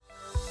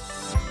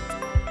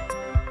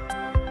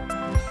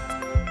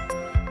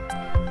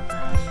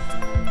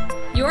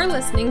You're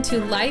listening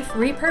to Life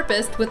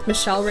Repurposed with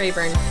Michelle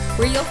Rayburn,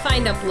 where you'll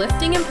find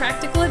uplifting and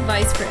practical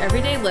advice for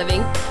everyday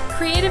living,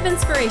 creative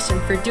inspiration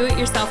for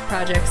do-it-yourself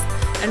projects,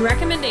 and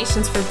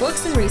recommendations for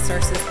books and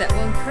resources that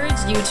will encourage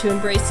you to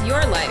embrace your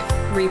life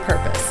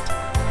repurposed.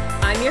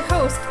 I'm your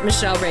host,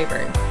 Michelle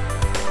Rayburn.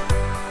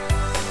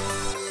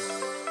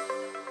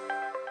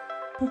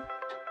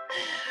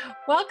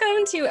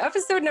 Welcome to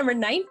episode number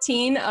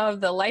 19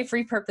 of the Life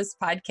Repurposed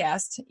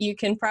podcast. You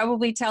can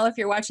probably tell if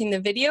you're watching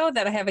the video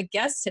that I have a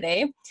guest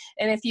today.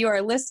 And if you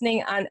are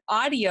listening on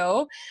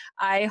audio,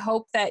 I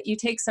hope that you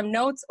take some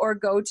notes or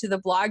go to the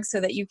blog so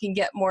that you can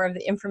get more of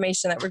the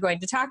information that we're going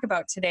to talk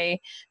about today,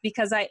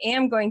 because I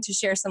am going to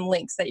share some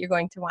links that you're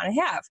going to want to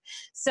have.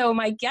 So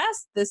my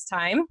guest this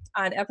time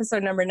on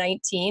episode number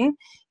 19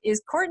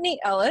 is Courtney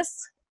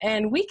Ellis.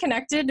 And we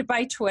connected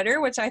by Twitter,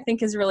 which I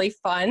think is really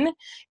fun.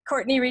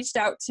 Courtney reached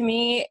out to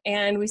me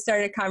and we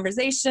started a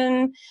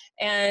conversation.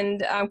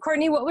 And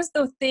Courtney, what was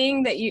the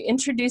thing that you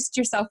introduced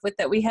yourself with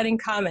that we had in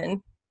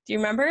common? Do you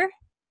remember?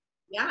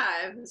 Yeah,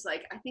 I was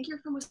like, I think you're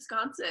from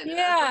Wisconsin.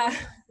 Yeah.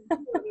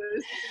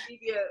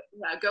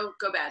 Yeah, go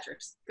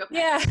Badgers. Go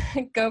Packers.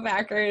 Yeah, go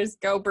Packers,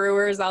 go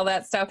Brewers, all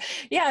that stuff.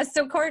 Yeah,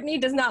 so Courtney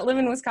does not live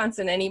in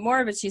Wisconsin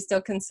anymore, but she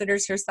still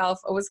considers herself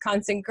a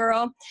Wisconsin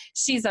girl.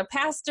 She's a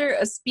pastor,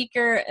 a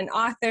speaker, an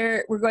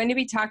author. We're going to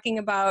be talking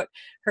about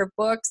her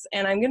books,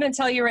 and I'm going to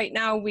tell you right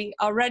now,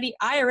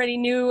 I already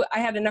knew I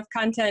had enough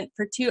content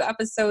for 2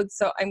 episodes,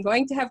 so I'm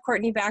going to have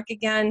Courtney back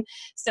again.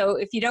 So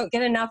if you don't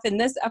get enough in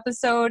this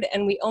episode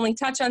and we only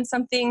touch on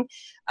something,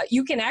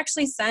 you can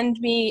actually send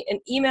me an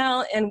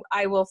email and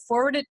I will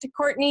forward it to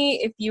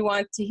Courtney if you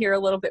want to hear a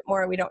little bit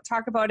more. We don't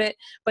talk about it,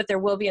 but there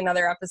will be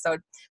another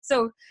episode.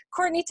 So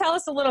Courtney, tell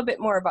us a little bit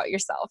more about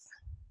yourself.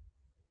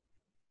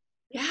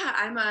 Yeah,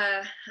 I'm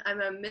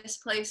a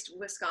misplaced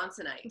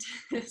Wisconsinite.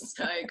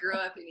 So I grew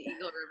up in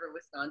Eagle River,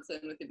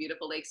 Wisconsin with the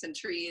beautiful lakes and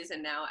trees,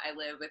 and now I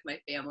live with my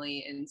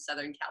family in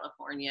Southern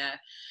California.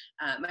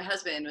 My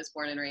husband was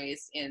born and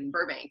raised in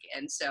Burbank,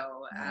 and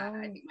so I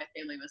think my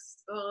family was,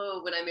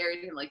 when I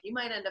married him, like, you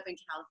might end up in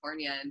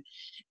California. And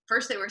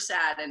first they were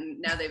sad, and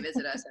now they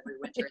visit us every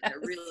winter, and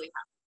they're really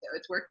happy. So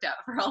it's worked out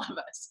for all of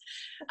us.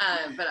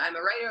 But I'm a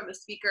writer, I'm a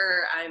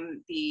speaker,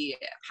 I'm the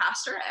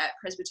pastor at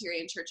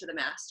Presbyterian Church of the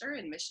Master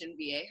in Mission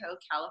Viejo,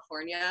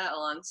 California,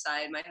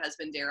 alongside my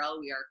husband,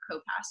 Daryl. We are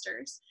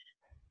co-pastors,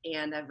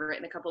 and I've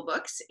written a couple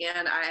books,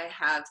 and I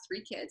have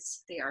 3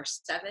 kids. They are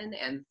 7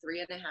 and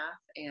 3.5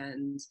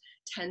 and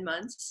 10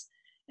 months.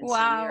 And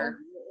wow. So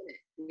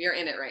we're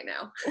in it right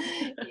now.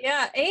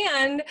 Yeah,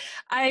 and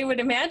I would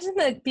imagine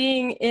that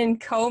being in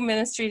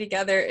co-ministry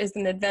together is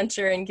an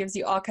adventure and gives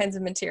you all kinds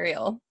of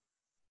material.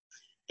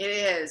 It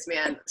is,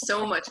 man,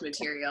 so much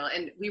material.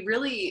 And we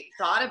really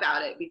thought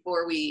about it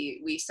before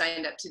we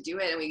signed up to do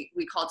it. And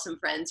we called some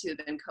friends who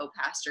have been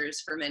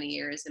co-pastors for many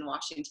years in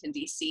Washington,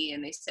 D.C.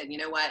 And they said, you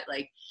know what,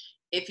 like,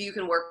 if you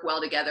can work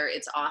well together,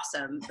 it's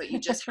awesome. But you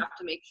just have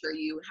to make sure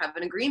you have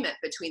an agreement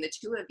between the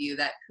two of you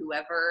that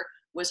whoever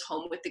was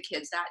home with the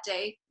kids that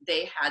day,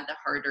 they had the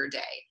harder day.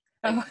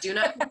 Like, do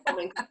not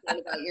complain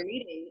about your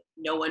meeting.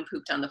 No one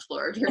pooped on the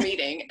floor of your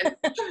meeting. And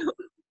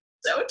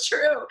so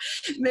true.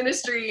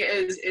 Ministry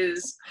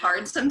is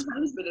hard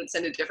sometimes, but it's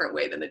in a different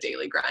way than the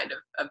daily grind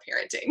of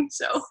parenting.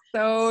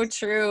 So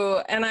true.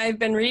 And I've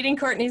been reading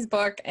Courtney's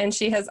book, and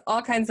she has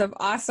all kinds of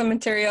awesome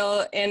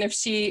material. And if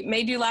she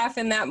made you laugh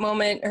in that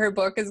moment, her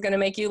book is going to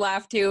make you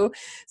laugh too.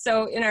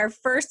 So in our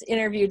first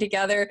interview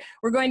together,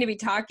 we're going to be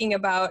talking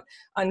about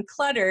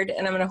Uncluttered,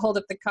 and I'm going to hold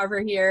up the cover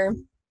here.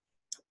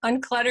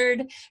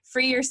 Uncluttered,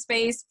 free your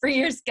space, free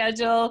your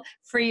schedule,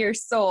 free your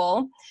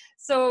soul.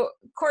 So,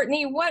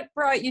 Courtney, what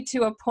brought you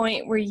to a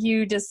point where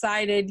you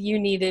decided you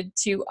needed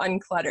to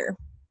unclutter?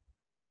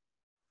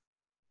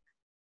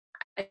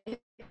 I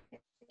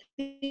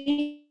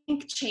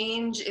think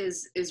change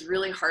is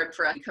really hard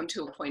for us to come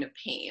to a point of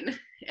pain.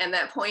 And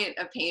that point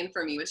of pain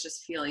for me was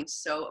just feeling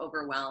so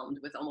overwhelmed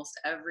with almost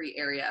every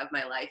area of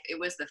my life. It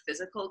was the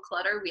physical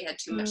clutter. We had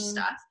too much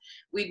stuff.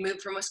 We'd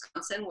moved from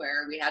Wisconsin,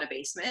 where we had a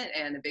basement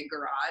and a bbig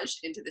garage,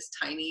 into this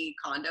tiny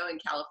condo in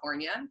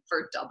California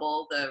for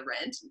double the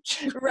rent.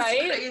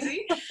 Right.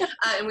 Crazy.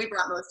 And we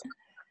brought most of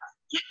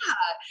it.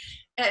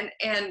 Yeah.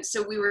 And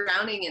so we were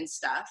drowning in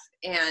stuff,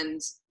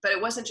 but it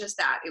wasn't just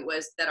that. It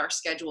was that our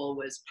schedule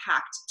was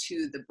packed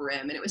to the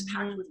brim, and it was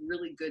packed with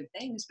really good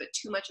things, but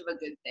too much of a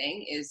good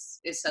thing is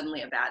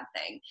suddenly a bad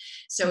thing.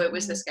 So it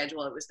was the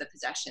schedule, it was the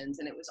possessions,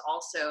 and it was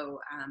also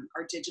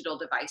our digital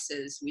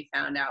devices. We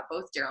found out,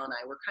 both Daryl and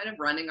I, were kind of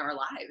running our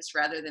lives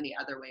rather than the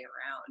other way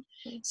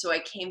around. So I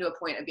came to a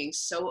point of being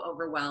so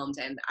overwhelmed,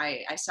 and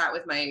I sat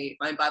with my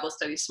Bible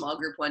study small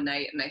group one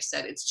night, and I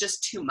said, it's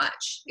just too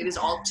much. It is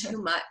all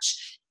too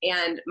much.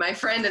 And my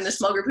friend in the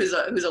small group, who's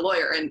a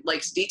lawyer and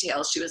likes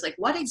details, she was like,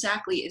 what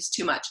exactly is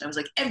too much? And I was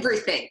like,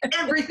 everything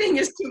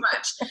is too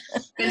much.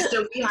 And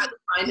so we had to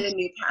find a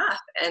new path.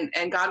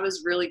 And God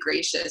was really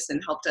gracious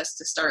and helped us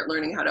to start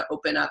learning how to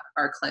open up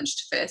our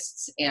clenched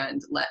fists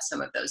and let some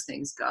of those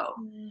things go.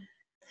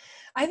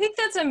 I think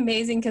that's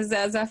amazing because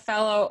as a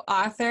fellow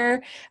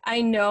author,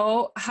 I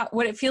know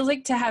what it feels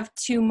like to have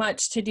too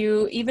much to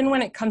do, even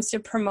when it comes to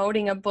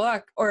promoting a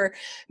book or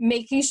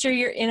making sure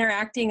you're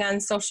interacting on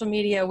social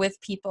media with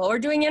people or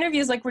doing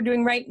interviews like we're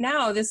doing right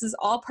now. This is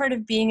all part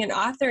of being an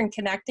author and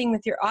connecting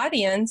with your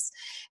audience.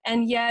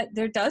 And yet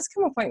there does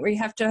come a point where you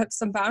have to have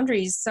some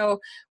boundaries. So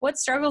what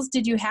struggles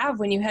did you have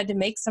when you had to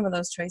make some of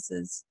those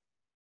choices?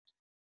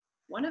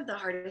 One of the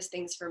hardest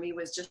things for me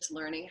was just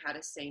learning how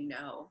to say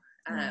no.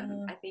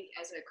 I think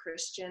as a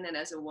Christian and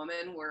as a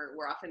woman,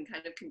 we're often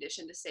kind of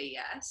conditioned to say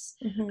yes,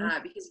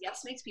 because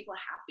yes makes people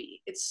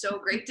happy. It's so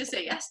great to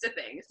say yes to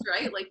things,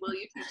 right? Like, will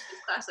you teach this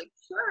class? Like,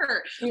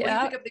 sure. Yeah.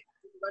 Will you pick up the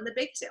run the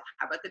bake sale?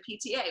 How about the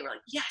PTA? We're like,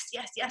 yes,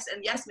 yes, yes.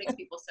 And yes makes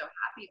people so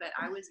happy, but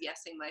I was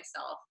yesing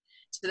myself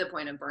to the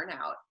point of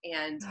burnout.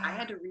 And I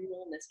had to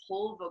relearn this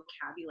whole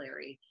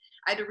vocabulary.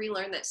 I had to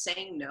relearn that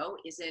saying no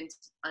isn't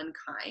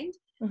unkind.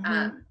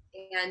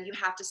 And you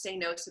have to say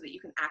no so that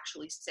you can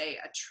actually say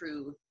a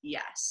true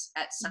yes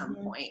at some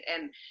point.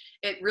 And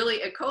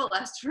it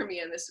coalesced for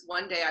me. And this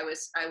one day I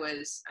was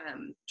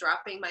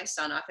dropping my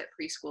son off at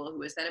preschool, who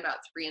was then about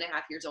 3.5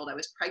 years old. I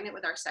was pregnant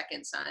with our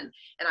second son,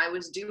 and I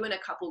was due in a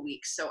couple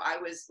weeks. So I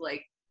was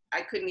like,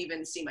 I couldn't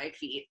even see my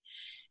feet.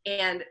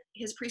 And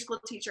his preschool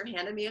teacher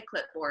handed me a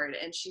clipboard,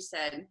 and she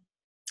said,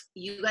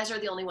 "You guys are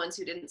the only ones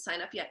who didn't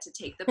sign up yet to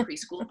take the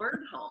preschool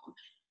bird home."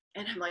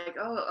 And I'm like,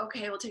 oh,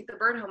 okay, we'll take the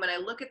bird home. And I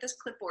look at this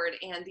clipboard,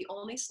 and the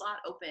only slot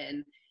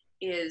open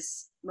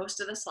is, most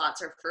of the slots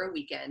are for a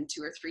weekend,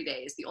 2 or 3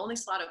 days. The only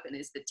slot open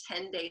is the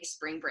 10-day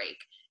spring break,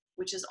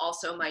 which is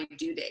also my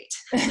due date.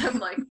 And I'm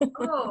like,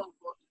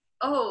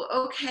 oh,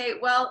 okay,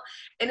 well,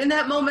 and in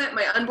that moment,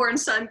 my unborn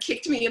son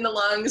kicked me in the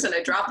lungs, and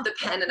I dropped the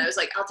pen, and I was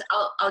like,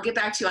 I'll get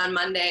back to you on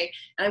Monday.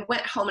 And I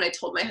went home, and I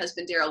told my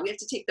husband, Daryl, we have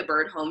to take the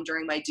bird home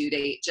during my due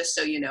date, just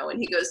so you know. And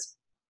he goes,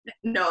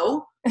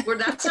 no,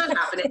 that's not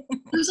happening.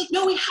 I was like,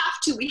 no, we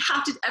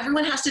have to,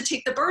 everyone has to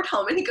take the bird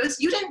home. And he goes,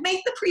 you didn't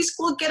make the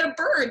preschool get a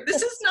bird.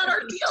 This is not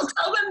our deal.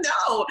 Tell them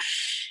no.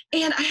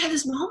 And I had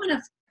this moment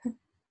of,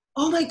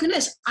 oh my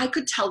goodness, I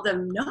could tell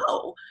them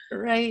no.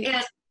 Right.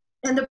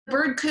 And the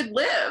bird could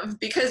live,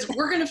 because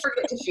we're going to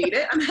forget to feed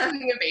it. I'm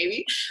having a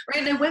baby.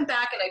 Right. And I went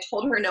back and I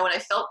told her no, and I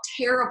felt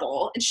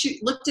terrible. And she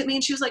looked at me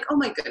and she was like, oh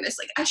my goodness,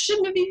 like, I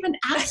shouldn't have even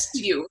asked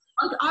you.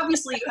 Like,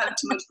 obviously you have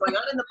too much going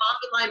on. And the mom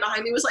in line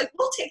behind me was like,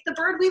 we'll take the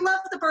bird. We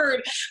love the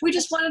bird. We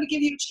just wanted to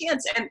give you a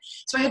chance. And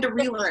so I had to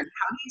relearn,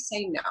 how do you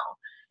say no?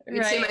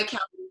 You can say my calendar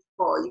is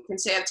full. You can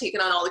say I've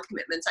taken on all the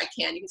commitments I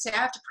can. You can say I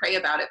have to pray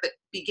about it, but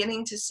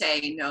beginning to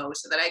say no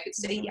so that I could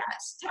say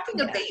yes.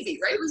 Having a baby,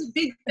 right? It was a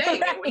big thing.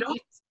 Right.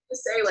 To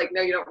say like,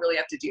 no, you don't really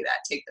have to do that.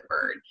 Take the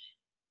bird.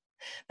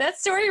 That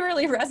story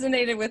really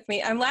resonated with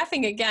me. I'm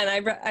laughing again.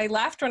 I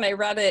laughed when I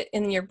read it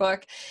in your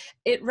book.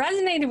 It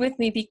resonated with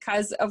me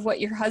because of what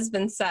your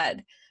husband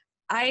said.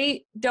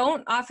 I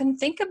don't often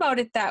think about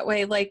it that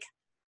way. Like,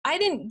 I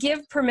didn't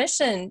give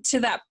permission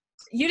to that.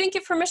 You didn't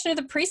give permission to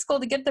the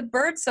preschool to get the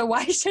bird, so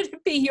why should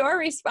it be your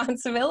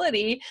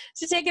responsibility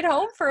to take it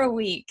home for a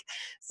week?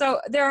 So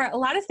there are a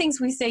lot of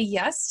things we say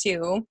yes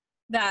to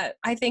that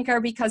I think are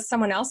because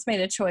someone else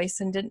made a choice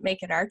and didn't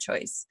make it our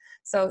choice.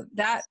 So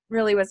that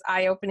really was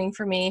eye-opening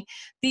for me.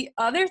 The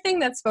other thing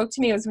that spoke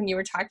to me was when you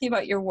were talking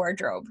about your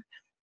wardrobe,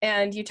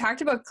 and you talked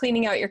about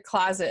cleaning out your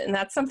closet. And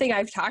that's something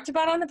I've talked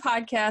about on the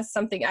podcast,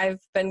 something I've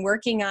been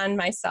working on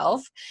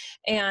myself.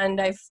 And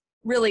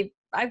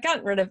I've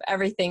gotten rid of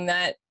everything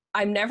that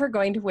I'm never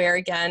going to wear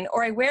again,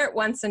 or I wear it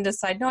once and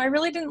decide, no, I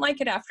really didn't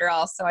like it after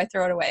all, so I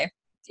throw it away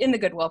in the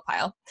Goodwill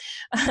pile.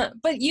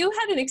 But you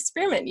had an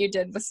experiment you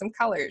did with some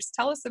colors.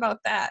 Tell us about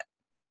that.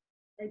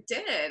 I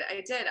did.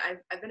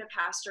 I've been a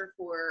pastor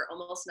for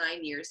almost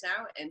 9 years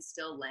now, and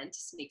still Lent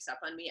sneaks up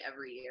on me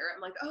every year.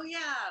 I'm like, oh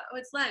yeah,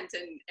 it's Lent.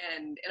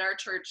 And in our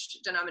church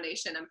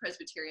denomination, I'm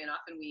Presbyterian,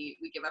 often we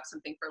give up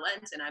something for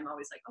Lent, and I'm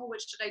always like, oh, what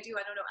should I do?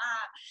 I don't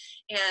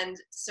know. And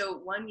so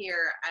one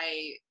year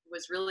I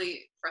was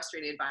really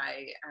frustrated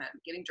by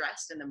getting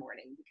dressed in the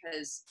morning,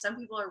 because some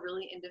people are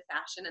really into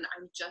fashion and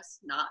I'm just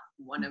not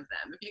one of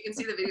them. If you can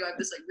see the video, I have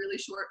this like really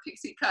short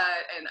pixie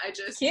cut, and I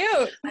just cute.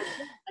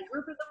 I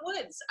grew up in the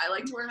woods. I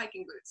like to wear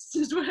hiking boots.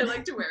 This is what I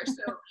like to wear.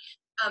 So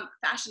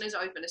fashion has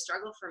always been a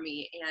struggle for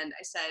me. And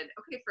I said,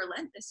 okay, for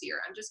Lent this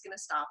year, I'm just going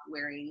to stop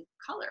wearing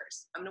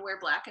colors. I'm going to wear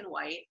black and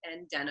white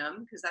and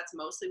denim, because that's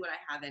mostly what I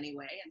have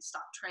anyway, and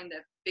stop trying to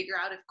figure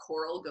out if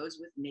coral goes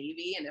with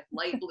navy and if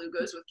light blue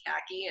goes with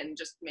khaki, and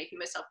just making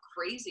myself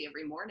crazy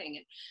every morning.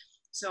 And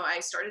so I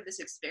started this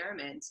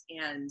experiment,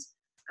 and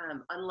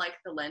unlike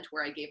the Lent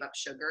where I gave up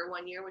sugar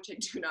one year, which I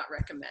do not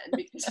recommend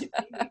because it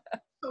made me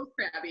so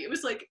crabby. It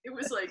was like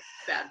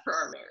bad for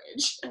our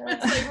marriage.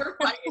 It's like we're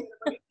fighting.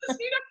 Like, just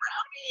need a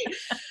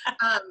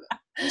brownie.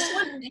 This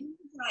one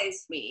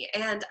energized me,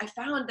 and I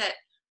found that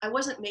I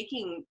wasn't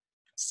making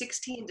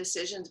 16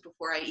 decisions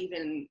before I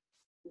even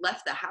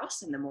left the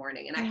house in the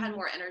morning, and I had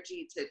more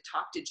energy to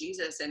talk to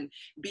Jesus and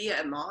be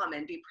a mom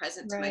and be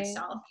present to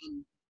myself.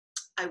 And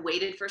I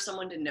waited for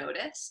someone to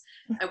notice.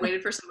 I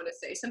waited for someone to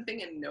say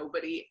something, and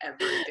nobody ever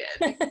did.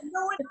 Like,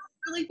 no one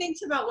really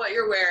thinks about what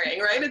you're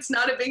wearing, right? It's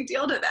not a big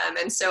deal to them.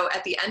 And so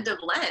at the end of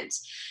Lent,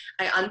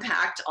 I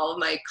unpacked all of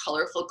my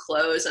colorful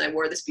clothes and I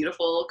wore this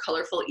beautiful,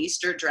 colorful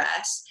Easter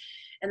dress.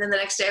 And then the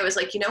next day I was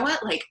like, you know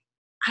what? Like,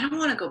 I don't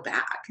want to go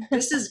back.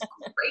 This is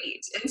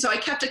great. And so I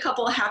kept a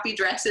couple of happy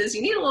dresses.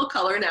 You need a little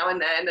color now and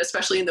then,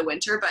 especially in the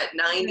winter, but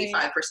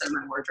 95% of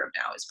my wardrobe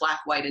now is black,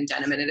 white, and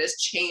denim, and it has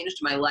changed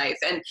my life.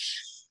 And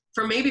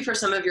for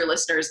some of your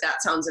listeners,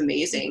 that sounds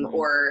amazing. Mm-hmm.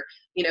 Or,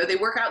 you know, they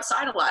work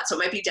outside a lot. So it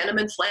might be denim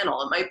and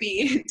flannel. It might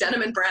be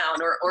denim and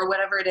brown or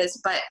whatever it is,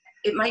 but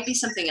it might be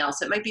something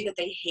else. It might be that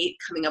they hate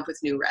coming up with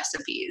new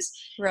recipes.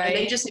 Right. And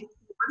they just,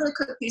 we're going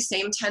to cook these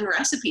same 10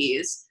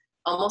 recipes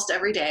almost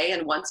every day,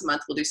 and once a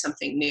month we'll do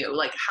something new.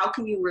 Like, how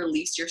can you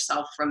release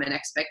yourself from an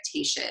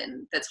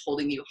expectation that's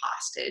holding you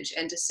hostage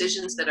and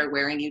decisions that are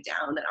wearing you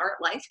down that aren't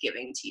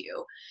life-giving to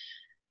you?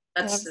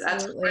 That's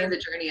part of the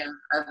journey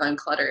of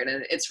Uncluttered,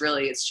 and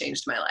it's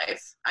changed my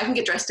life. I can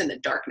get dressed in the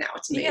dark now.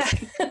 It's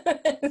amazing.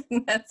 Yeah.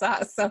 That's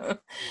awesome.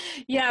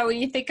 Yeah,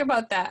 when you think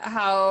about that,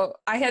 how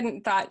I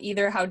hadn't thought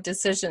either how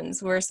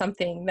decisions were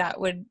something that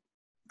would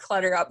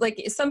clutter up.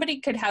 Like, somebody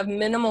could have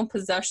minimal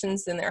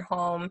possessions in their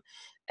home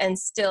and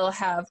still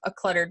have a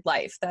cluttered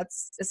life.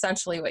 That's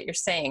essentially what you're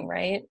saying,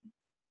 right?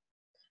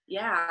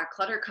 Yeah,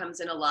 clutter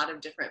comes in a lot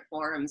of different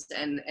forms.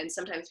 And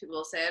sometimes people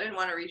will say, I didn't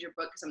want to read your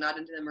book because I'm not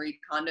into the Marie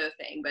Kondo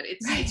thing, but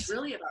it's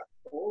really about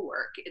soul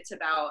work. It's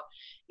about,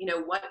 you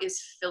know, what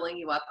is filling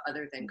you up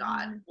other than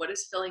God? What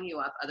is filling you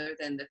up other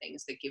than the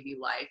things that give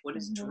you life? What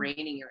is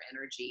draining your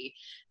energy?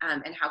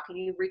 And how can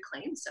you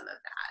reclaim some of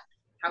that?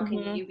 How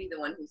can you be the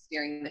one who's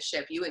steering the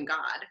ship, you and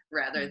God,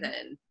 rather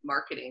than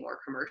marketing or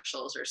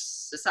commercials or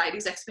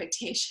society's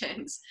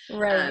expectations?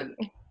 Right.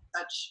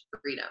 Such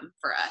freedom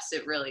for us.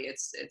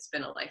 It's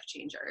been a life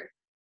changer.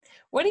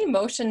 What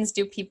emotions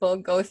do people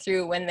go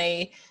through when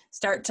they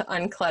start to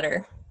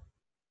unclutter?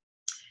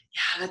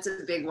 Yeah, that's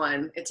a big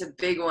one. It's a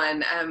big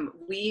one.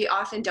 We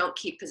often don't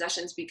keep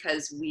possessions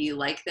because we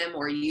like them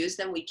or use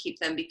them. We keep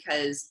them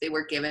because they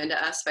were given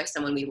to us by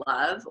someone we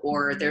love,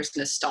 or there's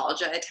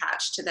nostalgia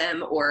attached to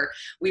them, or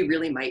we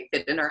really might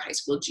fit in our high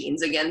school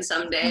jeans again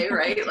someday,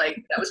 right?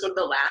 Like, that was one of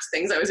the last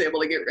things I was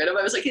able to get rid of.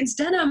 I was like, it's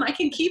denim, I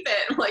can keep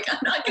it. Like, I'm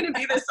not going to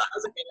be this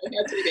size again. I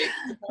had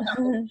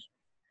to be.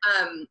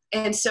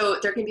 And so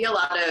there can be a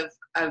lot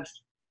of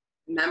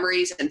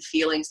memories and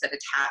feelings that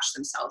attach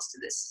themselves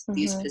to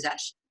these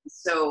possessions.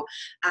 So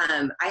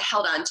I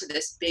held on to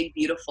this big,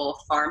 beautiful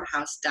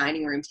farmhouse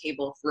dining room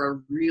table for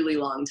a really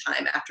long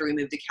time after we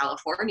moved to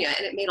California.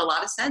 And it made a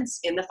lot of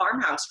sense in the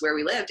farmhouse where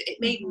we lived. It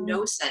made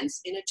no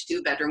sense in a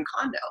 2-bedroom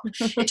condo.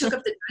 It took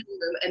up the dining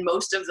room and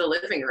most of the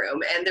living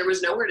room, and there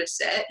was nowhere to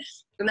sit.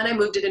 And then I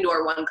moved it into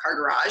our 1-car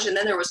garage, and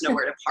then there was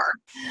nowhere to park.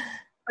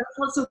 I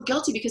felt so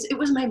guilty because it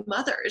was my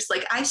mother's.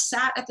 Like, I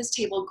sat at this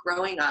table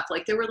growing up.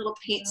 Like, there were little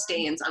paint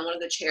stains on one of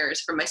the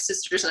chairs from my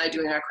sisters and I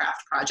doing our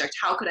craft project.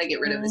 How could I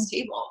get rid of this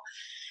table?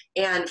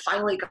 And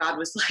finally, God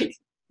was like,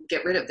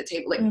 get rid of the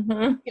table. Like,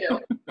 you know,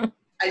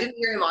 I didn't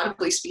hear him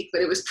audibly speak,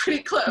 but it was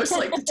pretty close.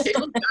 Like, the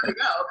table's gotta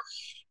go.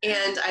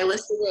 And I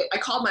listed it. I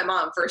called my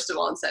mom, first of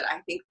all, and said, I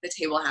think the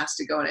table has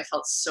to go. And I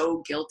felt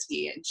so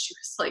guilty. And she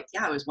was like,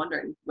 yeah, I was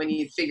wondering when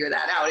you'd figure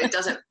that out. It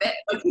doesn't fit.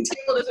 Like, the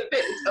table doesn't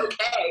fit. It's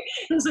okay.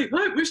 I was like,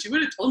 I wish you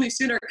would have told me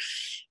sooner.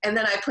 And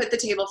then I put the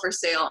table for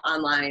sale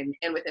online.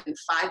 And within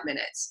 5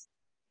 minutes,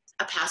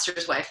 a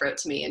pastor's wife wrote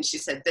to me and she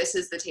said, this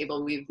is the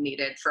table we've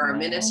needed for our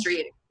ministry.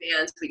 It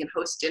expands. We can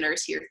host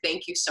dinners here.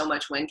 Thank you so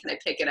much. When can I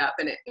pick it up?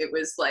 And it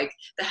was like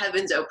the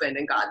heavens opened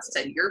and God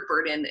said, your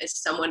burden is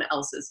someone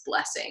else's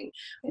blessing.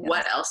 Yes.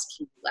 What else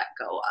can you let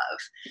go of?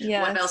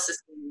 Yes. What else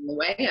is in the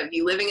way of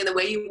you living in the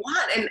way you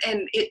want?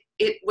 And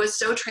it was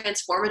so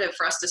transformative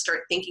for us to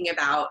start thinking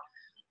about,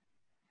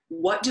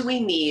 what do we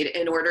need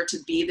in order to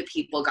be the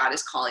people God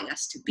is calling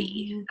us to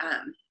be?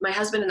 My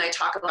husband and I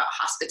talk about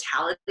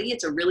hospitality.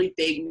 It's a really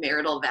big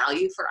marital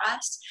value for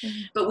us,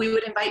 but we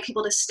would invite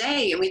people to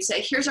stay and we'd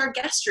say, here's our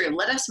guest room.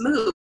 Let us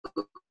move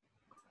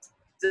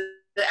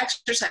the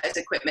exercise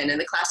equipment and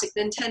the classic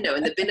Nintendo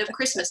and the bin of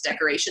Christmas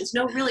decorations.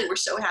 No, really, we're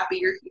so happy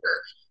you're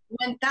here.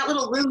 When that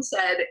little room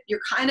said, you're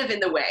kind of in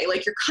the way,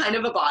 like you're kind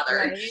of a bother.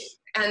 Right.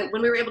 And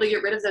when we were able to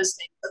get rid of those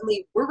things,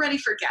 suddenly we're ready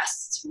for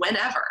guests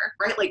whenever,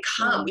 right? Like,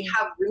 come, we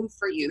have room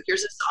for you.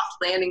 Here's a soft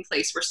landing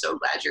place. We're so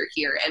glad you're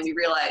here. And we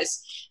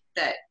realized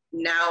that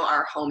now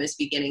our home is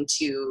beginning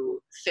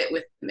to fit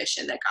with the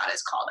mission that God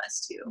has called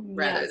us to,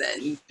 rather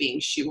than being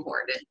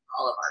shoehorned into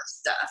all of our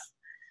stuff.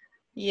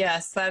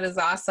 Yes, that is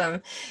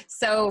awesome.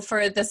 So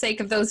for the sake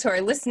of those who are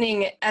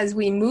listening, as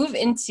we move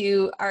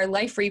into our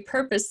Life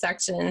Repurpose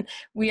section,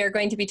 we are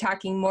going to be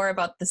talking more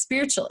about the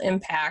spiritual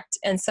impact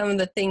and some of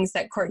the things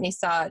that Courtney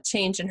saw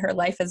change in her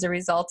life as a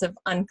result of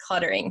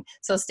uncluttering.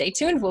 So stay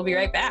tuned. We'll be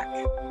right back.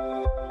 I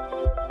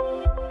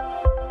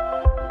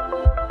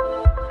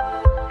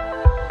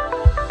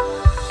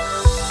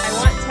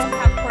want to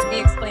have Courtney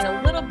explain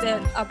a little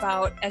bit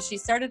about, as she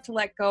started to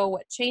let go,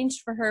 what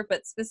changed for her,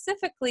 but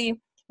specifically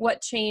what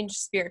changed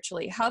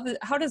spiritually. How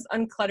does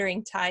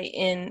uncluttering tie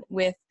in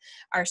with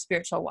our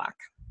spiritual walk?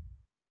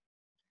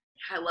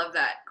 I love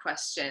that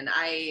question.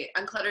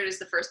 Uncluttered is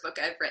the first book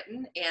I've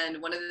written.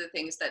 And one of the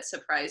things that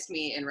surprised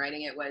me in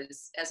writing it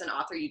was, as an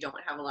author, you don't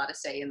have a lot of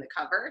say in the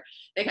cover.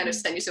 They kind of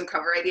send you some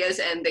cover ideas,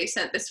 and they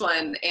sent this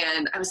one,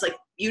 and I was like,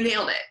 you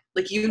nailed it.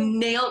 Like, you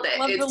nailed it.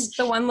 Love It's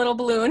the one little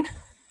balloon.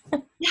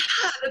 yeah,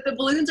 that the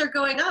balloons are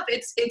going up.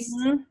 It's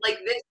like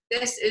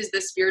this is the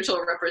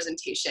spiritual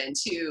representation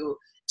to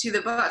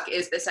the book,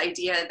 is this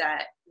idea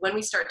that when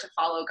we start to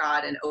follow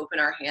God and open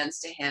our hands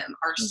to him,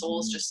 our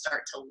souls just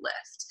start to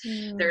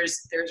lift.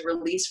 There's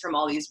release from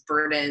all these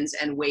burdens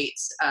and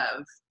weights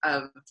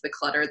of the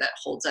clutter that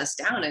holds us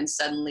down, and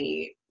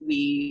suddenly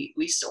we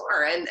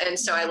soar. And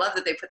so I love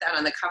that they put that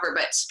on the cover.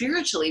 But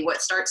spiritually,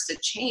 what starts to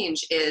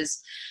change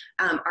is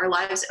our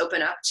lives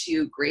open up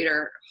to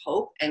greater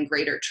hope and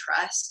greater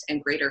trust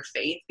and greater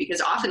faith,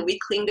 because often we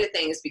cling to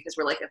things because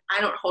we're like, if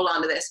I don't hold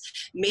on to this,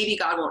 maybe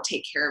God won't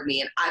take care of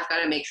me, and I've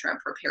got to make sure I'm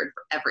prepared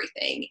for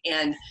everything.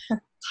 And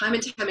time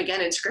and time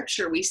again in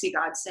scripture, we see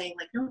God saying,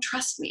 like, no,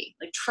 trust me,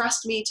 like,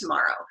 trust me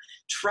tomorrow,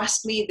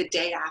 trust me the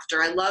day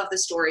after. I love the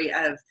story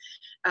of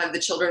the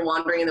children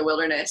wandering in the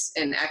wilderness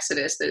in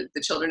Exodus. The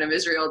children of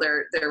Israel,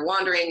 they're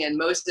wandering, and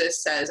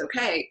Moses says,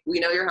 okay,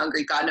 we know you're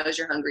hungry. God knows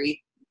you're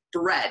hungry.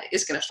 Bread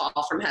is going to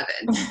fall from heaven.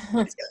 It's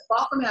going to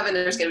fall from heaven.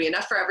 There's going to be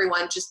enough for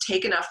everyone. Just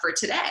take enough for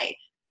today.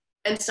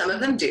 And some of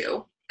them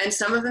do. And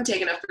some of them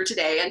take enough for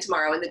today and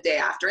tomorrow and the day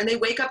after. And they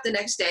wake up the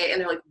next day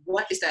and they're like,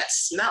 what is that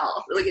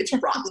smell? Like, it's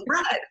rotten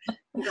bread.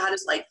 And God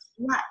is like,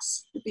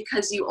 yes,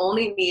 because you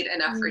only need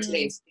enough for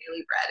today's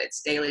daily bread.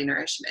 It's daily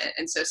nourishment.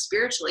 And so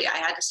spiritually, I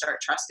had to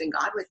start trusting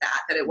God with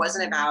that it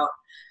wasn't about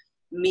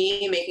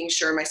me making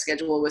sure my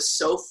schedule was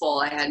so full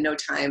I had no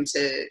time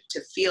to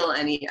feel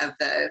any of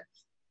the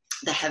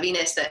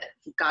heaviness that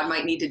God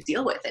might need to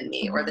deal with in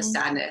me, or the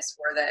sadness,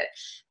 or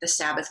the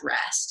Sabbath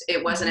rest.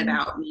 It wasn't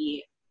about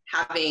me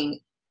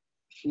having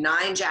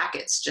 9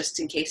 jackets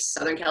just in case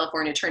Southern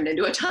California turned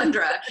into a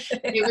tundra.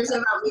 It was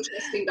about me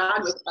trusting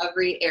God with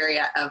every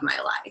area of my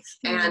life.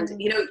 And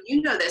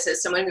you know this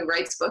as someone who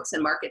writes books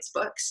and markets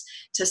books,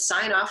 to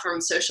sign off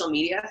from social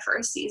media for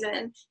a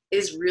season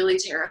is really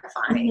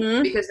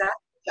terrifying, because that's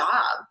the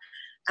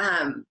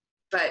job.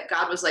 But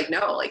God was like,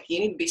 no, like, you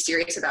need to be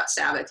serious about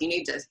Sabbath. You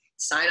need to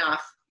sign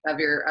off of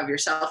your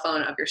cell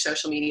phone, of your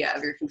social media,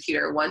 of your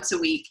computer once a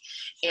week,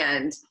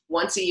 and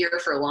once a year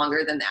for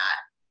longer than that.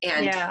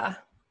 And it's a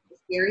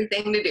scary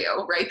thing to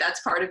do, right?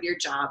 That's part of your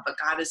job. But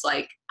God is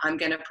like, I'm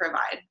going to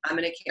provide. I'm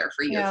going to care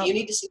for you. If you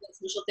need to see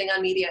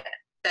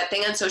that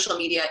thing on social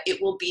media,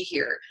 it will be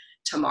here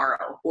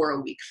tomorrow, or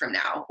a week from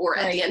now, or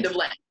at the end of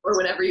Lent, or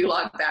whenever you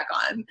log back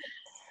on.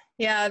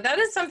 Yeah, that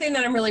is something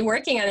that I'm really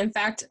working on. In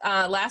fact,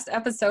 last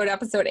episode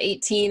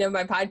 18 of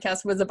my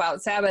podcast was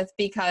about Sabbath,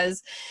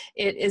 because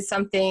it is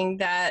something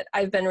that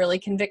I've been really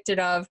convicted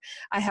of.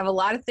 I have a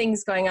lot of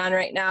things going on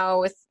right now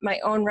with my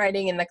own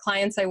writing and the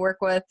clients I work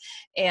with,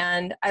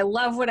 and I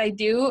love what I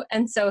do.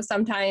 And so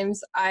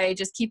sometimes I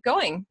just keep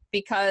going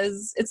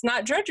because it's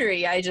not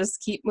drudgery. I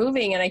just keep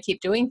moving and I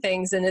keep doing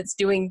things, and it's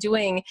doing.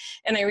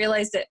 And I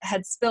realized it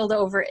had spilled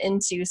over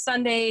into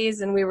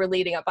Sundays, and we were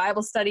leading a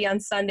Bible study on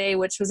Sunday,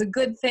 which was a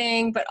good thing,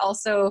 but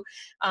also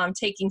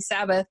taking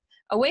Sabbath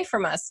away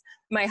from us.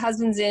 My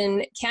husband's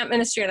in camp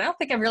ministry, and I don't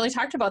think I've really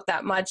talked about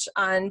that much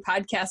on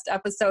podcast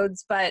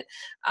episodes, but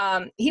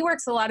he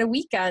works a lot of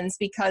weekends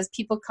because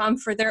people come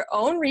for their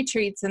own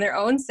retreats and their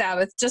own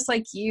Sabbath, just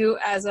like you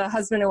as a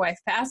husband and wife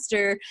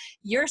pastor.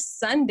 Your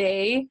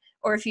Sunday,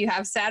 or if you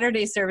have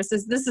Saturday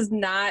services, this is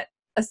not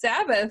a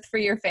Sabbath for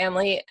your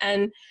family.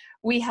 And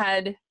we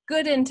had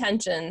good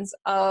intentions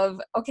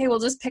of, okay, we'll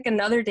just pick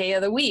another day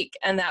of the week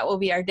and that will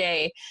be our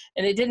day.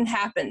 And it didn't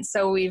happen.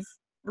 So we've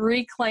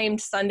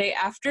reclaimed Sunday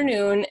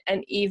afternoon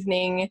and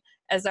evening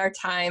as our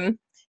time.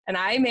 And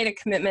I made a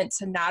commitment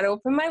to not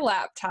open my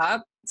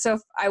laptop. So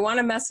if I want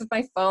to mess with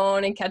my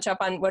phone and catch up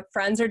on what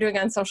friends are doing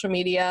on social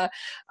media,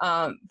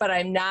 but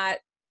I'm not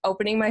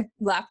opening my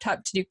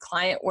laptop to do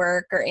client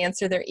work or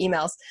answer their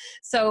emails.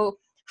 So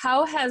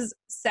how has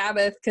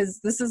Sabbath, because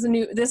this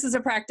is a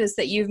practice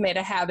that you've made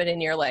a habit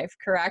in your life,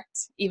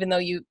 correct? Even though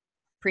you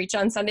preach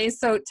on Sundays.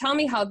 So tell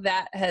me how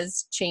that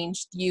has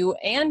changed you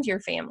and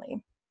your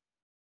family.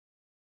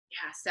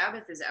 Yeah,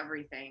 Sabbath is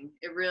everything.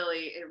 It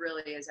really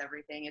is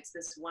everything. It's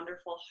this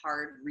wonderful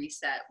hard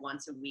reset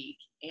once a week.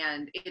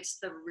 And it's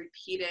the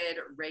repeated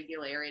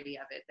regularity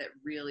of it that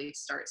really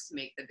starts to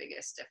make the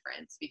biggest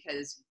difference,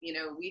 because,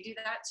 we do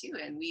that too.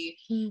 And we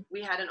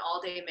had an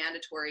all-day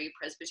mandatory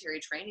presbytery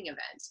training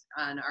event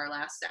on our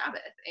last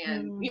Sabbath.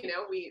 And, we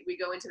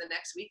go into the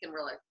next week and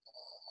we're like,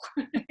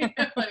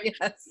 yes.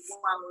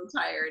 Wow,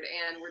 we're tired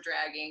and we're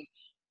dragging.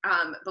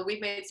 But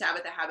we've made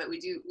Sabbath a habit. We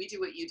do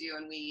what you do,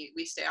 and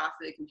we stay off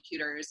the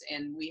computers,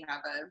 and we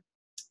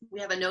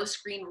have a no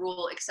screen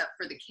rule except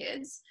for the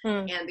kids,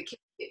 and the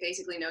kids get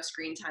basically no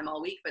screen time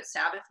all week. But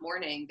Sabbath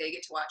morning, they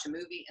get to watch a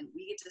movie, and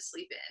we get to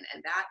sleep in,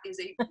 and that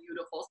is a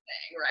beautiful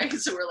thing, right?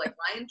 So we're like,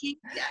 Lion King,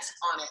 yes,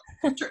 on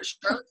it.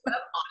 Charlotte's Web,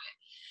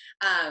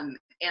 on it,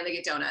 and they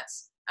get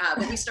donuts.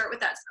 But we start with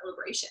that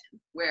celebration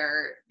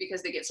where,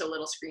 because they get so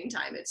little screen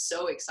time, it's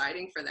so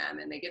exciting for them,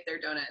 and they get their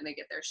donut and they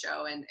get their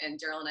show. And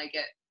Daryl and I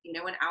get,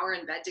 an hour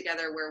in bed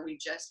together where we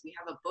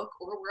have a book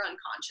or we're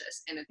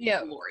unconscious, and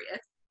it's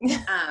glorious.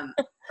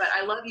 But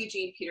I love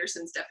Eugene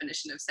Peterson's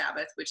definition of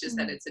Sabbath, which is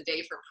that it's a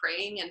day for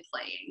praying and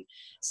playing.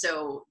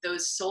 So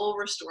those soul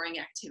restoring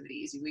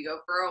activities, we go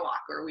for a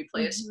walk, or we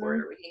play a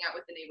sport, or we hang out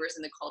with the neighbors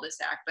in the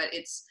cul-de-sac, but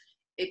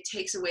it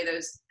takes away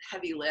those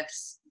heavy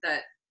lifts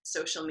that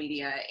social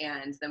media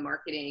and the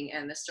marketing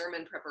and the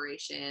sermon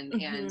preparation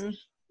and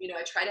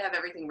I try to have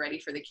everything ready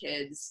for the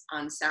kids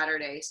on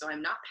Saturday, so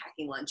I'm not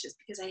packing lunches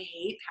because I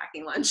hate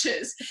packing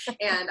lunches,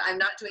 and I'm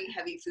not doing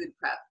heavy food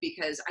prep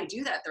because I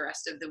do that the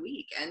rest of the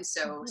week. And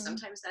so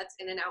sometimes that's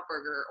In-N-Out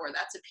Burger or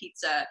that's a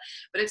pizza,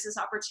 but it's this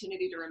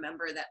opportunity to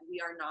remember that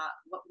we are not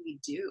what we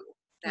do,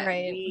 that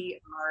we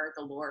are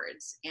the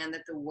Lord's, and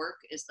that the work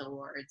is the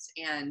Lord's.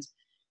 And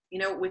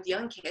with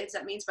young kids,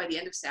 that means by the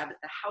end of Sabbath,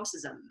 the house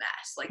is a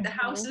mess. Like, the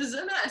house is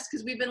a mess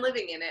because we've been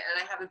living in it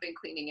and I haven't been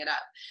cleaning it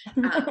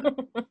up.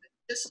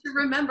 Just to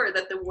remember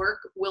that the work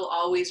will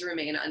always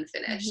remain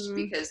unfinished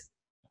because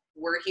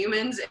we're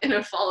humans in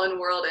a fallen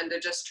world, and to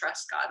just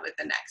trust God with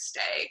the next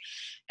day.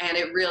 And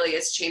it really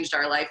has changed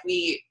our life.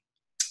 We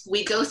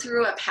go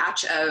through a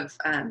patch of,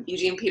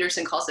 Eugene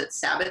Peterson calls it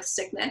Sabbath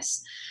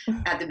sickness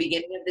at the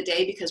beginning of the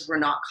day, because we're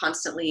not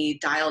constantly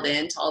dialed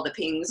into all the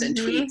pings and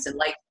tweets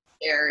and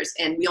shares,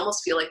 and we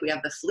almost feel like we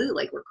have the flu,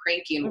 like we're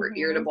cranky and we're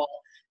irritable.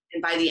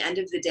 And by the end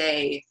of the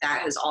day,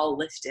 that has all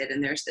lifted.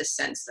 And there's this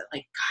sense that,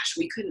 like, gosh,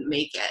 we couldn't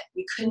make it.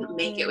 We couldn't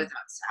make it without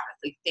Sabbath.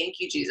 Like, thank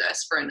you,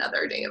 Jesus, for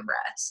another day of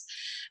rest.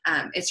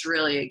 It's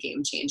really a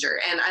game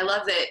changer. And I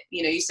love that,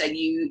 you said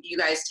you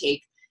guys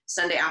take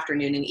Sunday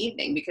afternoon and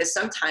evening, because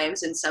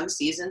sometimes in some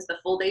seasons the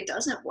full day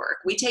doesn't work.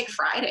 We take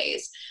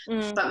Fridays,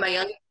 but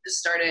my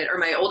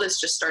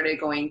oldest just started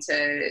going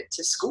to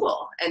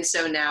school, and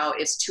so now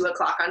it's 2:00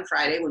 on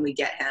Friday when we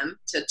get him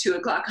to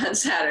 2:00 on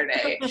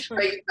Saturday. But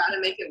you've got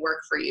to make it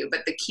work for you.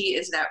 But the key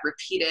is that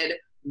repeated,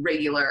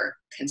 regular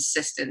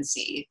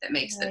consistency that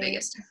makes the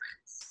biggest difference.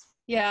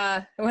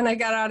 Yeah, when I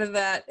got out of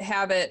that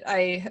habit,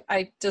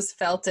 I just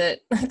felt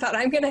it. I thought,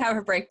 I'm going to have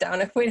a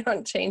breakdown if we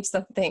don't change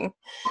something.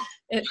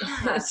 It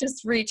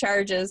just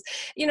recharges.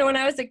 When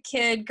I was a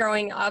kid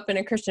growing up in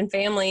a Christian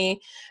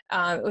family,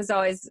 it was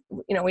always,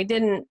 we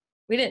didn't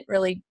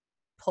really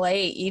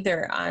play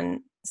either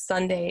on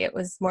Sunday. It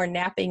was more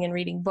napping and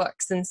reading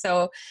books. And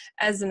so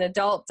as an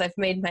adult, I've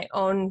made my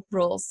own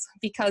rules,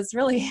 because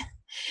really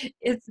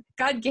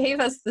God gave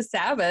us the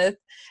Sabbath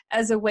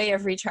as a way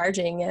of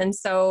recharging. And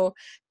so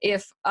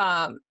if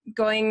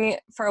going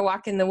for a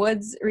walk in the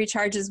woods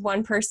recharges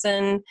one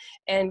person,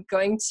 and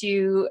going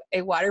to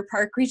a water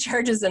park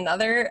recharges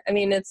another, I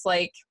mean, it's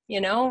like,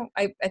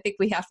 I think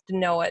we have to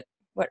know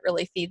what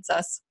really feeds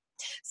us.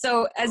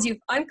 So as you've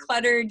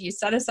uncluttered, you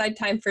set aside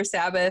time for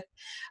Sabbath.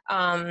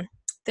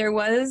 There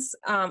was,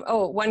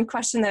 one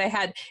question that I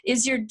had.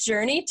 Is your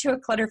journey to a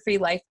clutter-free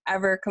life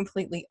ever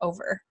completely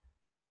over?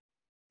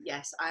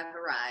 Yes, I've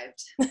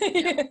arrived.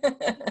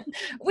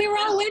 We were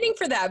all waiting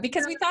for that,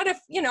 because we thought if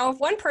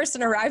one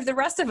person arrived, the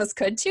rest of us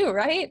could too,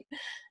 right?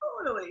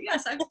 Totally.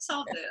 Yes, I've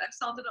solved it. I've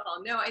solved it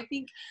all. No, I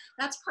think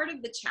that's part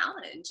of the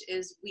challenge,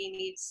 is we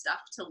need stuff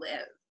to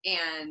live.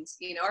 And,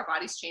 our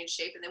bodies change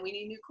shape, and then we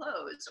need new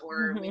clothes,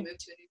 or we move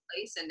to a new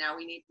place and now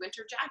we need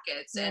winter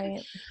jackets. Right. And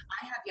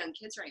I have young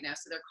kids right now,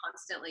 so they're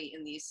constantly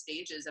in these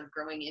stages of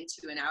growing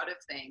into and out of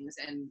things.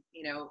 And,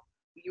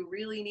 you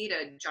really need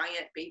a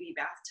giant baby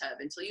bathtub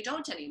until you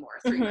don't anymore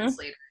 3 months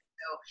later.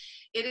 So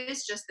it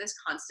is just this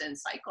constant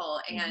cycle.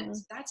 And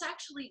that's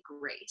actually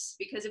grace,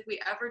 because if we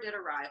ever did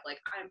arrive,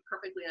 like, I'm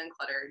perfectly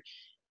uncluttered,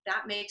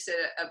 that makes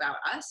it about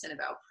us and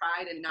about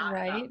pride, and not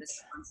about this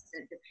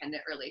constant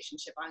dependent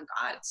relationship on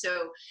God.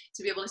 So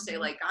to be able to say,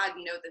 like, God,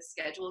 the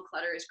schedule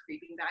clutter is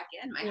creeping back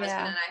in. My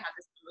husband and I had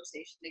this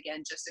conversation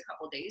again just a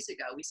couple days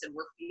ago. We said,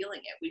 we're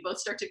feeling it. We both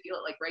start to feel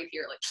it, like, right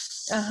here, like,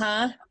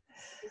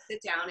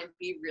 sit down and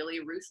be really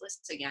ruthless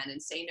again,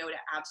 and say no to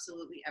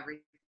absolutely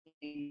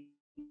everything.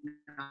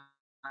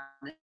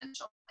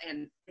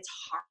 And it's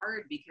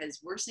hard, because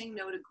we're saying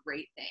no to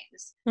great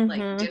things,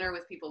 like dinner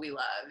with people we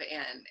love,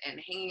 and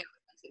hanging out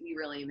with friends that we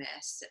really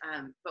miss.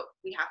 But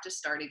we have to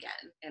start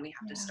again, and we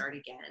have to start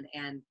again.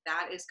 And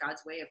that is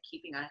God's way of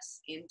keeping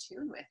us in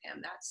tune with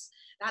him.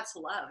 That's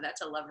love.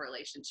 That's a love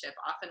relationship.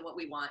 Often what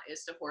we want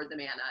is to hoard the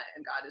manna,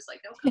 and God is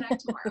like, no, come back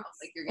tomorrow.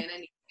 Like, you're going to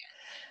need it.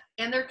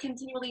 And there are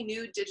continually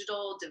new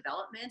digital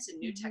developments and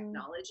new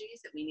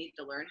technologies that we need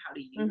to learn how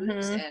to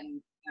use.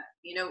 And,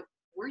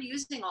 we're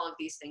using all of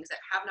these things that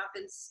have not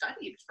been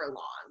studied for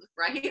long,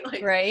 right?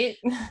 Like, right.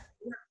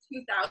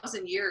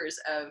 2,000 years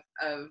of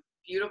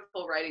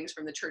beautiful writings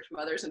from the church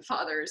mothers and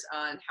fathers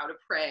on how to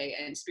pray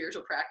and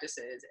spiritual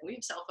practices. And we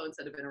have cell phones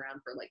that have been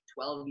around for like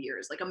 12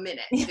 years, like a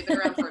minute. They've been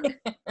around for a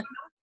minute.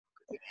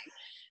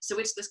 So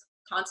it's this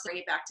constant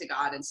bring it back to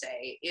God and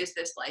say, is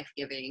this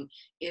life-giving?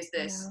 Is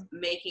this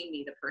making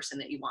me the person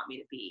that you want me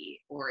to be?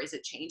 Or is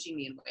it changing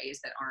me in ways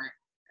that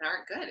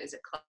aren't good? Is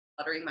it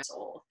decluttering my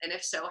soul? And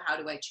if so, how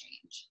do I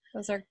change?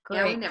 Those are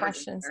great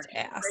questions to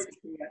ask.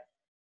 Yeah.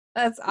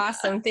 That's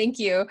awesome. Thank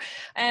you.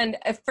 And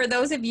for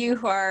those of you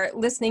who are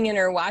listening in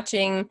or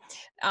watching,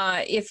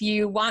 if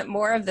you want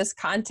more of this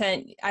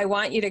content, I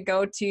want you to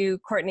go to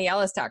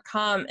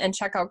CourtneyEllis.com and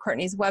check out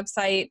Courtney's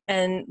website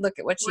and look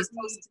at what she's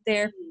posted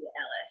there.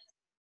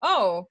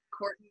 Oh,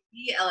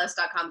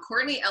 CourtneyEllis.com.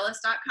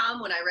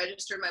 CourtneyEllis.com, when I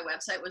registered my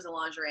website, was a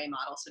lingerie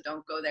model, so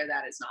don't go there.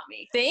 That is not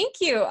me. Thank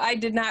you. I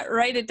did not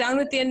write it down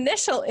with the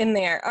initial in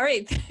there. All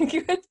right,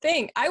 good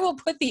thing. I will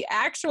put the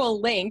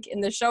actual link in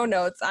the show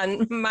notes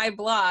on my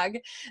blog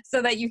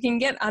so that you can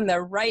get on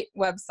the right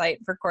website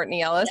for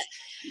Courtney Ellis.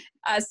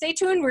 Stay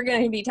tuned. We're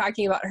going to be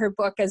talking about her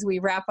book as we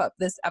wrap up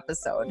this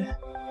episode.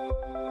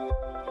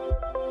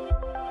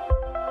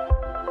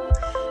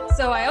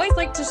 So I always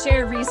like to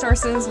share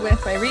resources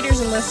with my readers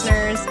and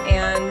listeners,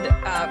 and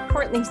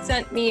Courtney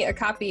sent me a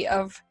copy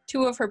of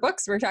 2 of her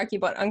books. We're talking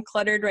about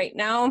Uncluttered right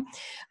now.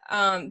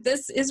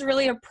 This is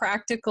really a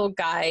practical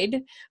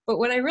guide, but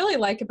what I really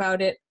like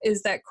about it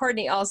is that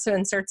Courtney also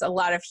inserts a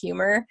lot of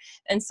humor,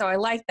 and so I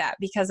like that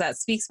because that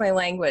speaks my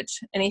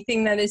language.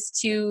 Anything that is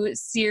too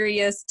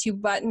serious, too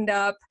buttoned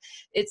up,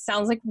 it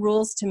sounds like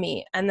rules to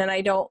me, and then I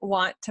don't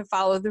want to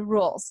follow the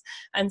rules.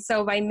 And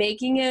so by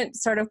making it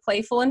sort of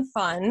playful and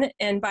fun,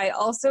 and by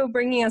also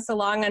bringing us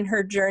along on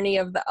her journey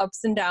of the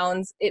ups and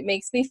downs, it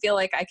makes me feel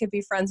like I could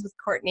be friends with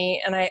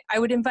Courtney, and I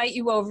would invite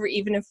you over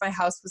even if my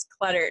house was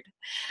cluttered.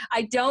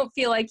 I don't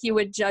feel like you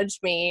would judge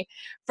me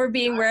for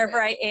being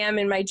wherever I am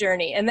in my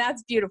journey, and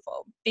that's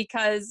beautiful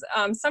because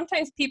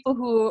sometimes people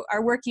who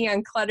are working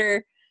on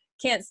clutter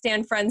can't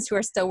stand friends who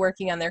are still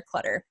working on their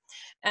clutter.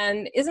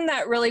 And isn't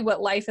that really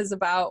what life is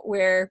about,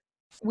 where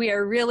we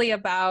are really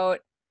about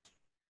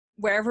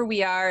wherever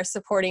we are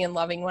supporting and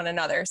loving one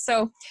another?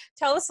 So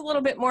tell us a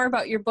little bit more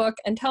about your book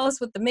and tell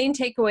us what the main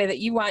takeaway that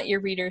you want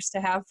your readers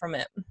to have from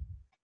it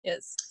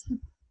is.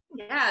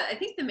 Yeah, I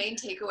think the main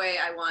takeaway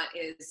I want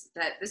is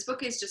that this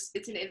book is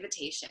it's an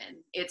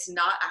invitation. It's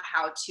not a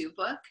how-to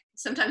book.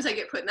 Sometimes I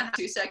get put in the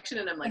how-to section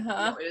and I'm like,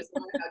 no, it is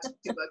not a how-to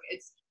book.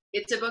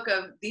 It's a book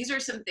of, these are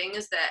some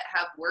things that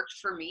have worked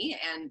for me,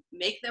 and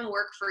make them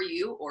work for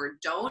you or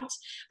don't,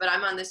 but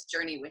I'm on this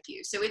journey with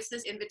you. So it's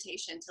this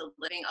invitation to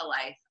living a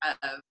life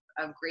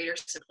of greater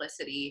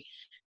simplicity,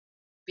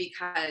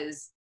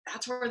 because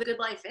that's where the good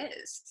life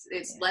is.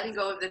 It's letting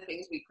go of the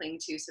things we cling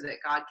to so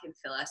that God can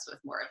fill us with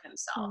more of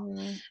himself.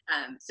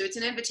 So it's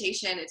an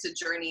invitation. It's a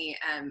journey.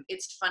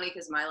 It's funny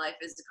because my life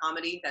is a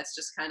comedy. That's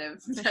just kind of,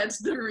 that's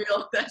the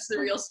real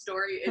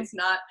story. It's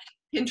not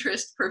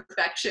Pinterest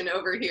perfection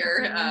over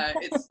here.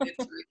 It's real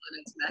and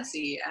it's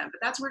messy, but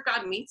that's where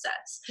God meets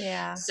us.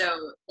 Yeah.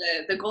 So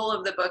the goal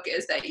of the book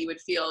is that you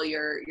would feel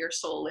your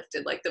soul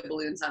lifted like the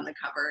balloons on the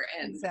cover,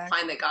 and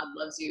find that God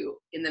loves you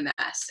in the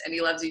mess, and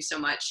he loves you so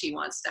much he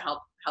wants to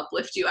help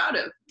lift you out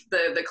of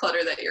the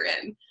clutter that you're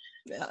in.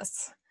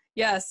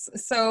 Yes.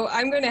 So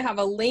I'm going to have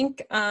a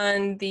link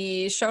on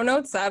the show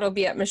notes. That'll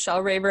be at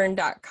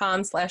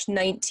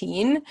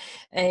michellerayburn.com/19.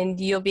 And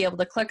you'll be able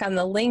to click on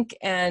the link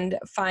and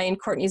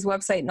find Courtney's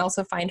website and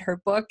also find her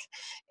book.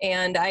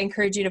 And I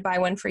encourage you to buy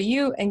one for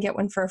you and get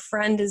one for a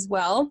friend as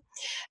well.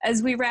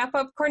 As we wrap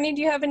up, Courtney,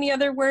 do you have any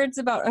other words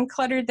about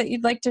Uncluttered that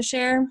you'd like to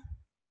share?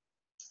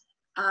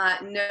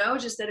 No,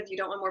 just that if you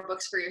don't want more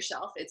books for your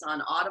shelf, it's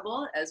on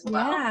Audible as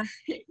well. Yeah.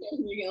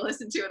 You can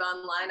listen to it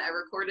online. I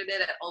recorded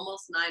it at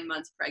almost 9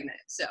 months pregnant.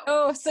 So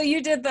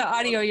you did the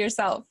audio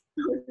yourself.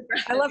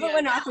 I love it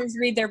when authors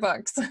read their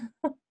books.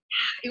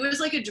 It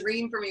was like a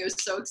dream for me. I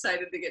was so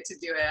excited to get to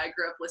do it. I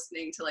grew up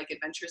listening to like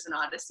Adventures in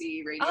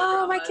Odyssey, radio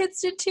dramas. My dramas.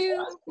 kids did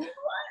too.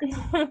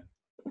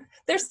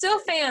 They're still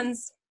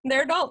fans.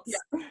 They're adults.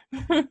 Yeah,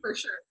 for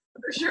sure.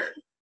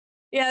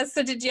 Yeah,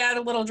 so did you add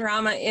a little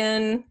drama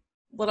in?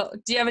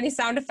 Do you have any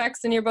sound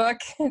effects in your book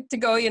to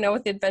go,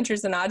 with the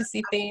Adventures in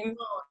Odyssey theme? There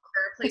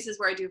are places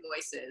where I do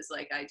voices,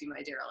 like I do my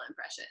Daryl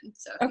impression.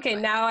 So okay,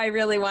 now I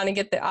really want to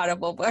get the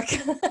Audible book.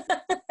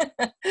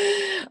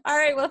 All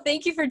right, well,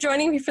 thank you for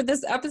joining me for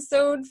this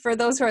episode. For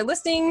those who are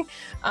listening,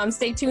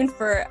 stay tuned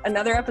for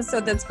another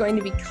episode that's going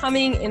to be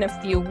coming in a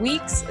few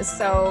weeks.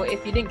 So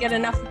if you didn't get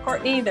enough of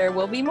Courtney, there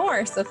will be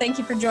more. So thank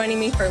you for joining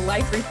me for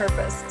Life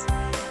Repurposed.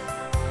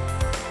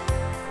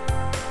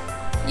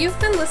 You've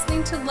been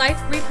listening to Life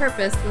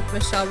Repurposed with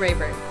Michelle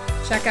Rayburn.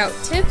 Check out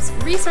tips,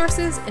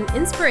 resources, and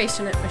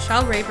inspiration at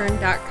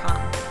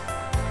michellerayburn.com.